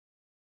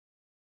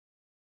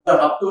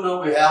Up to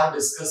now we have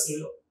discussed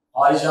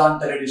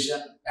horizontal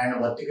addition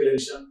and vertical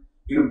addition.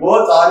 In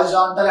both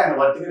horizontal and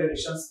vertical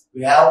additions,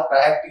 we have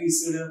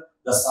practiced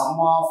the sum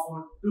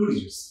of two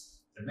digits.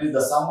 That means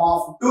the sum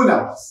of two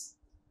numbers.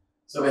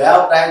 So we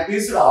have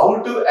practiced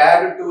how to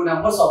add two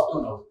numbers up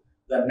to now.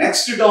 The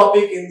next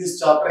topic in this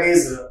chapter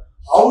is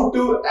how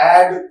to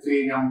add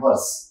three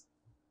numbers.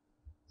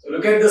 So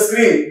look at the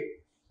screen.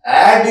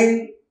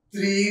 Adding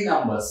three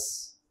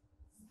numbers.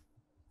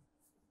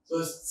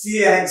 So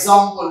see an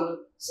example.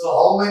 So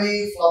how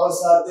many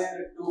flowers are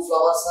there? Two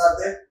flowers are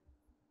there.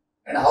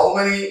 And how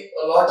many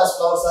lotus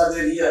flowers are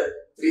there here?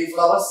 Three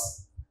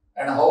flowers.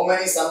 And how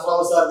many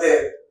sunflowers are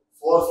there?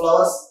 Four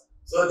flowers.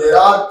 So there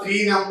are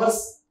three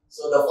numbers.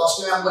 So the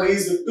first number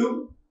is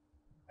 2.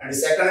 And the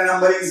second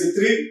number is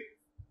 3.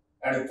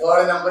 And the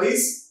third number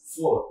is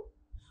 4.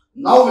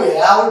 Now we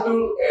have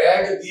to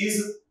add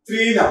these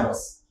three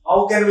numbers.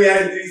 How can we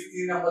add these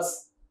three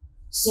numbers?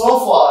 So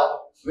far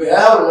we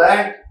have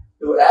learned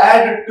to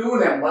add two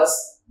numbers.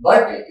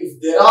 But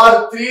if there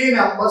are three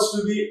numbers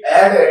to be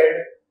added,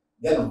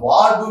 then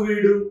what do we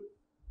do?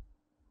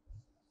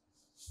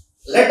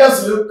 Let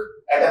us look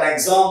at an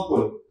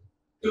example.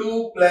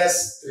 2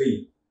 plus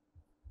 3.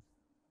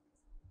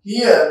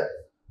 Here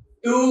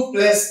 2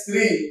 plus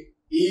 3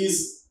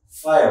 is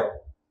 5.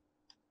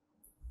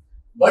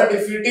 But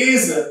if it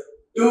is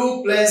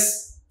 2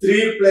 plus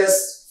 3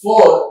 plus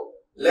 4,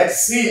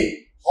 let's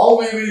see how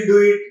we will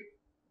do it.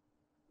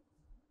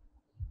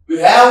 We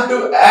have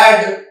to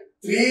add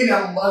three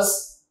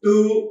numbers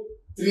 2,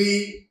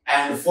 3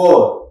 and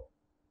 4.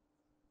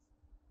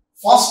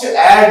 First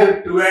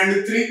add 2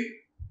 and 3.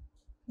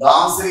 The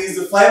answer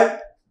is 5.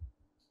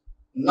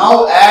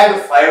 Now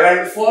add 5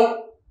 and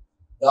 4.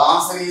 The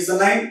answer is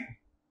 9.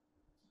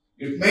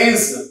 It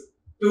means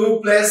 2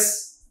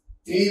 plus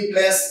 3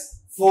 plus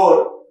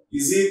 4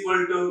 is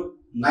equal to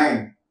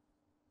 9.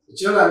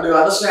 Children, do you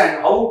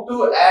understand how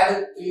to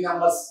add three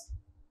numbers?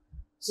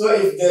 So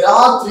if there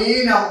are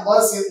three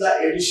numbers in the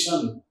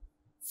addition,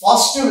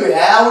 first we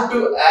have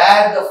to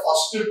add the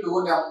first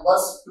two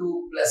numbers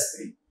 2 plus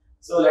 3.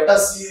 So let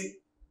us see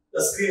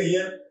the screen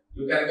here.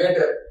 You can get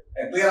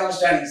a clear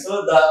understanding.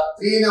 So the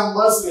three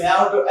numbers we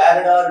have to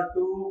add are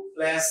 2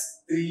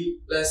 plus 3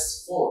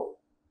 plus 4.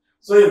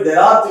 So if there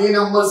are three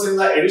numbers in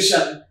the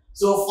addition,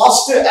 so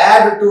first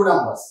add two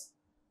numbers.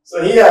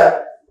 So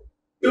here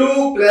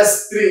 2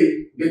 plus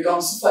 3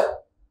 becomes 5.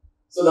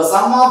 So the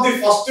sum of the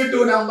first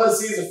two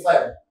numbers is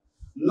 5.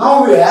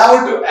 Now we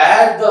have to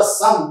add the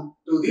sum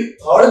to the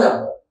third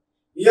number.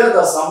 Here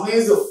the sum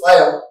is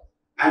 5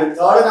 and the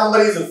third number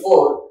is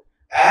 4.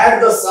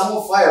 Add the sum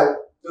of 5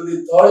 to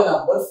the third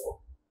number 4.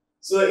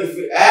 So if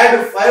we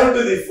add 5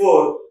 to the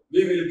 4,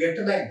 we will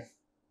get 9.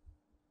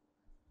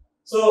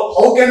 So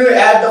how can we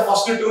add the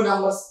first two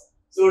numbers?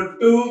 So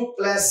 2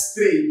 plus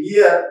 3.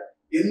 Here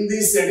in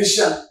this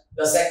addition,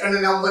 the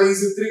second number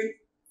is 3.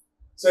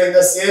 So in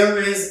the same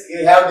ways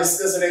we have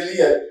discussed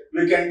earlier,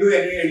 we can do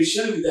any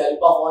addition with the help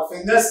of our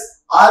fingers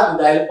or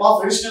with the help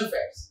of additional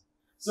facts.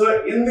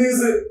 So in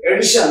this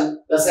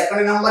addition, the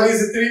second number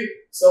is 3.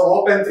 So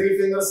open three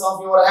fingers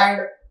of your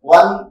hand.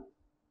 1,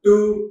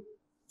 2,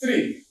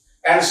 3.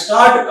 And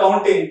start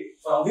counting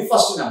from the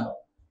first number.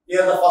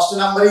 Here the first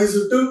number is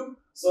 2.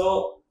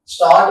 So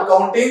start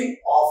counting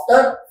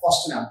after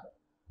first number.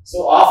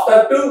 So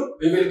after 2,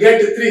 we will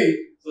get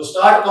 3. So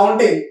start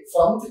counting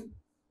from 3.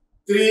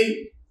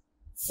 3,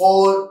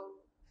 4,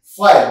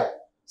 5.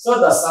 So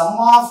the sum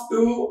of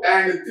 2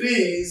 and 3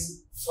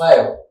 is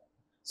 5.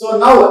 So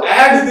now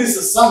add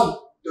this sum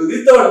to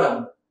the third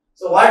number.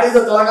 So what is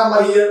the third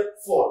number here?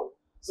 4.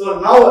 So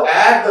now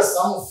add the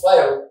sum of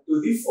 5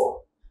 to the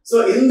 4.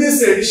 So in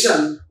this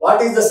addition,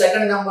 what is the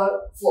second number?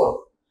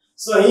 4.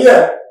 So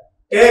here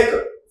take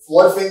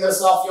 4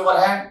 fingers of your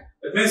hand.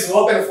 It means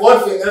open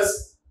 4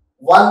 fingers.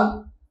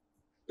 1,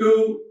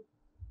 2,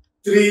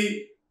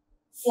 3,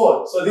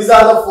 4. So these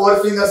are the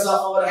 4 fingers of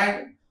our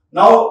hand.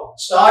 Now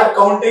start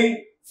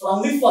counting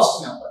from the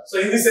first number. So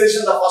in this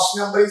addition, the first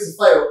number is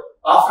 5.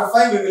 After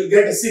 5, we will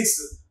get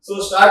 6.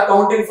 So start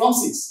counting from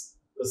 6.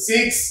 So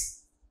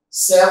 6,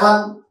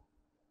 7,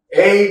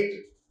 8,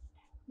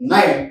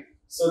 9.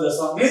 So the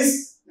sum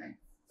is 9.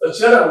 So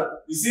children,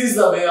 this is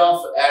the way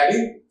of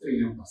adding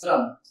three numbers.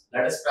 Children,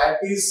 let us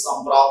practice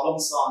some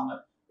problems on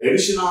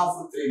addition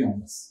of three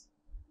numbers.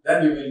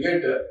 Then you will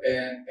get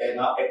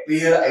a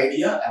clear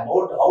idea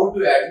about how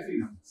to add three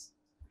numbers.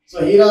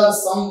 So here are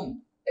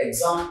some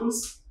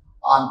examples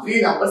on three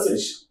numbers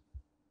addition.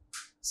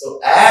 So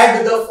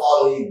add the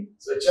following.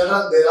 So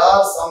children, there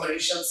are some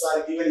additions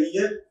are given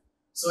here.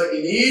 So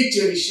in each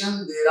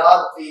addition there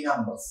are three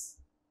numbers.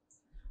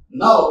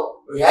 Now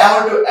we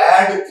have to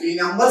add three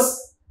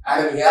numbers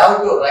and we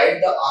have to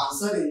write the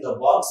answer in the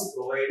box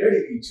provided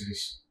in each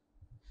addition.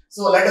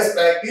 So let us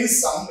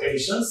practice some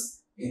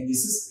additions in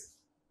this script.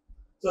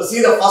 So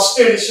see the first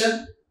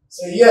addition.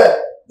 So here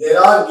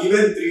there are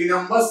given three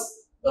numbers.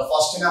 The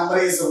first number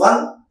is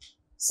 1,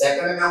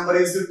 second number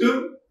is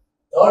 2,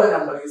 third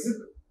number is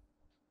 2.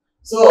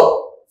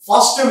 So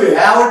first we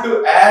have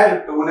to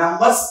add two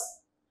numbers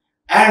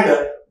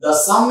and the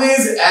sum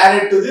is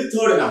added to the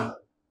third number.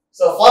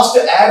 So first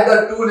add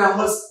the two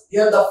numbers.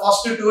 Here the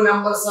first two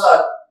numbers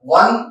are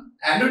 1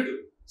 and 2.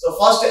 So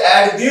first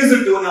add these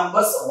two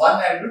numbers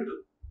 1 and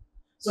 2.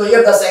 So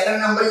here the second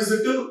number is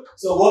 2.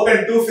 So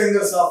open two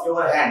fingers of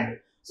your hand.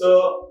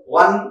 So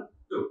 1,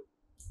 2.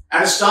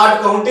 And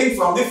start counting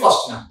from the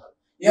first number.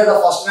 Here the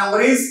first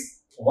number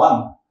is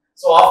 1.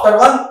 So after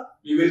 1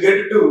 we will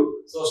get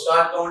 2. So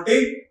start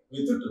counting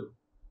with 2.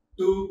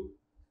 2,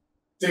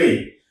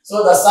 3.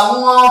 So the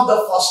sum of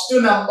the first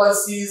two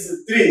numbers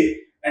is 3.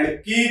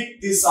 And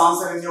keep this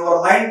answer in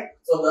your mind.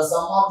 So the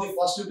sum of the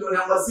first two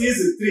numbers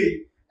is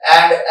 3.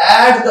 And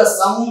add the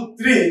sum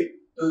 3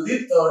 to the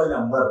third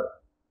number.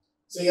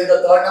 So here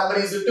the third number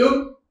is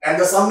 2 and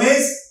the sum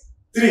is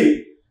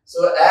 3.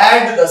 So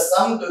add the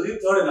sum to the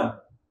third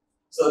number.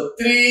 So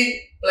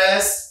 3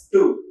 plus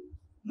 2.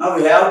 Now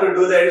we have to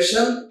do the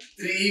addition.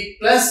 3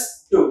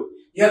 plus 2.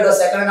 Here the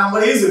second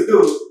number is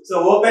 2.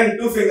 So open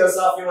two fingers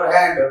of your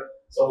hand.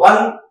 So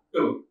 1,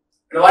 2.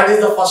 And what is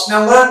the first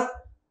number?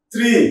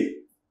 3.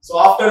 So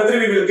after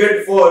 3 we will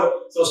get 4.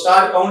 So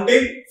start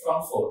counting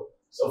from 4.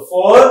 So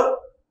 4,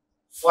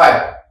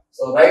 5.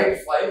 So write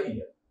 5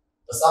 here.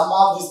 The sum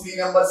of these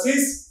three numbers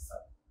is 5.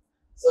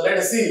 So let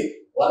us see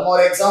one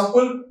more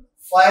example.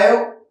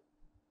 5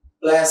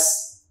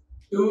 plus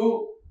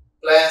 2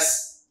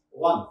 plus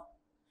 1.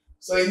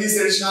 So in this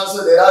addition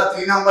also there are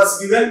three numbers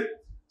given.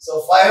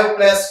 So 5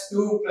 plus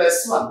 2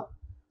 plus 1.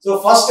 So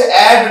first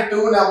add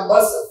two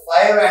numbers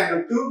 5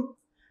 and 2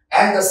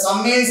 and the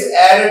sum is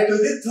added to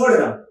the third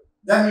number.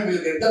 Then we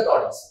will get the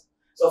total sum.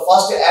 So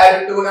first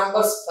add two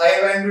numbers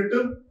 5 and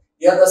 2.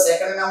 Here the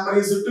second number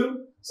is 2.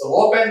 So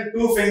open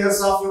two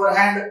fingers of your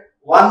hand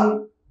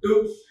 1,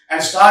 2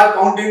 and start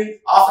counting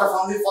after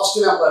from the first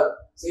number.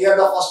 So here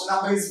the first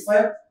number is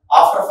 5.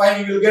 After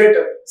 5 you will get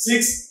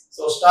 6.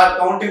 So start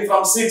counting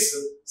from 6.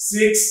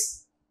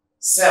 6,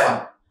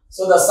 7.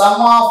 So the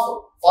sum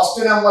of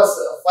first numbers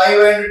 5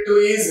 and 2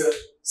 is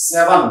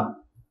 7.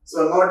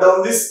 So note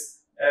down this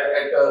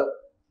at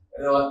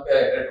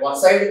one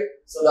side.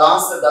 So the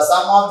answer, the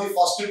sum of the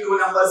first two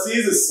numbers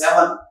is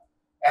 7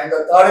 and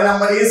the third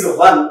number is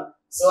 1.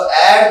 So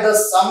add the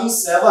sum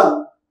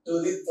 7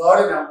 to the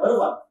third number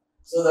 1.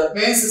 So that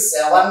means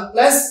 7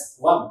 plus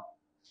 1.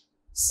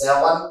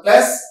 7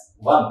 plus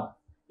 1.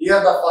 Here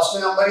the first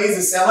number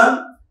is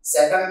 7,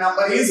 second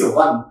number is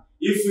 1.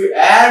 If we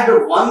add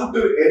 1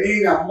 to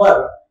any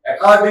number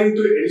according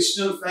to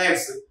additional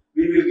facts,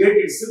 we will get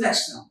its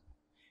next number.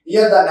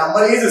 Here the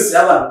number is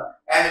 7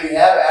 and we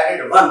have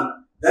added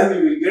 1. Then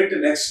we will get the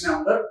next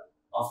number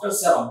after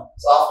 7.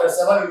 So after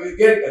 7 we will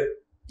get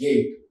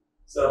 8.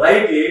 So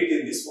write 8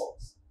 in this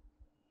box.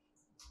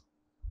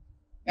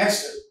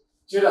 Next,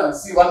 children,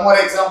 see one more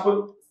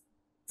example.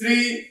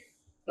 3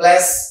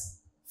 plus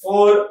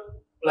 4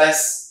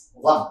 plus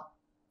 1.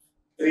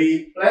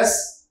 3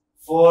 plus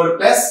 4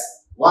 plus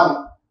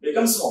 1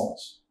 becomes how much?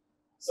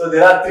 So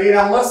there are three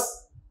numbers.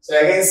 So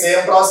again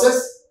same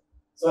process.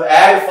 So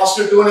add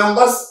first two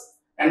numbers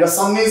and the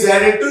sum is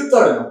added to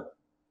third number.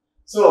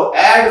 So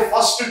add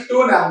first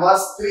two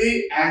numbers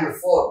 3 and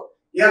 4.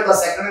 Here the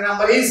second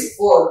number is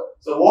 4.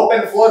 So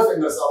open four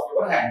fingers of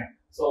your hand.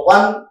 So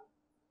 1,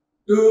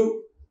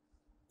 2,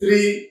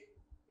 3,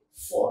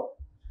 4.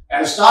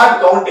 And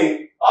start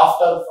counting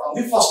after from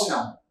the first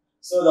number.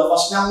 So the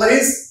first number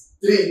is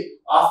 3.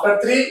 After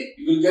 3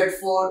 you will get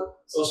 4.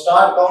 So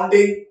start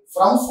counting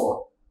from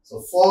 4.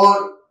 So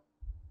 4,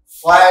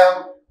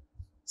 5,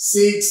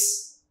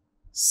 6,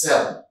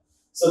 7.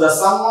 So the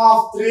sum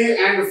of 3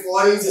 and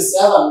 4 is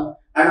 7.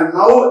 And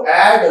now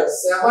add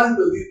 7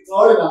 to the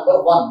third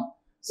number 1.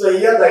 So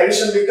here the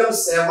addition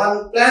becomes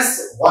 7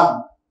 plus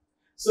 1.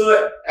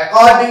 So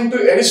according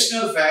to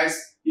additional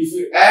facts, if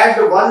you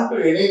add 1 to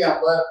any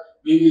number,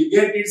 we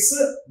will get its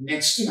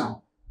next number.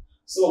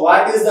 So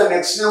what is the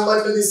next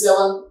number to the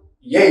 7?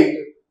 8.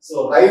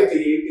 So write 8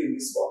 in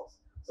this box.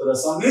 So the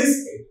sum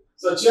is 8.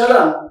 So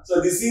children,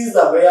 so this is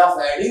the way of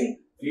adding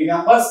three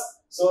numbers.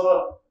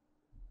 So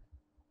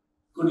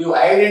could you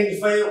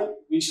identify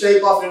which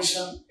type of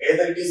addition?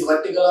 Either it is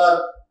vertical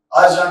or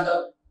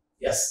horizontal?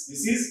 Yes,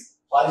 this is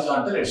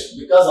horizontal addition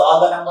because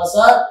all the numbers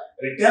are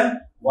written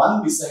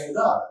one beside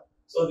the other.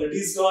 So that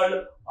is called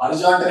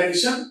horizontal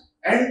addition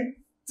and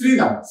three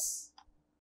numbers.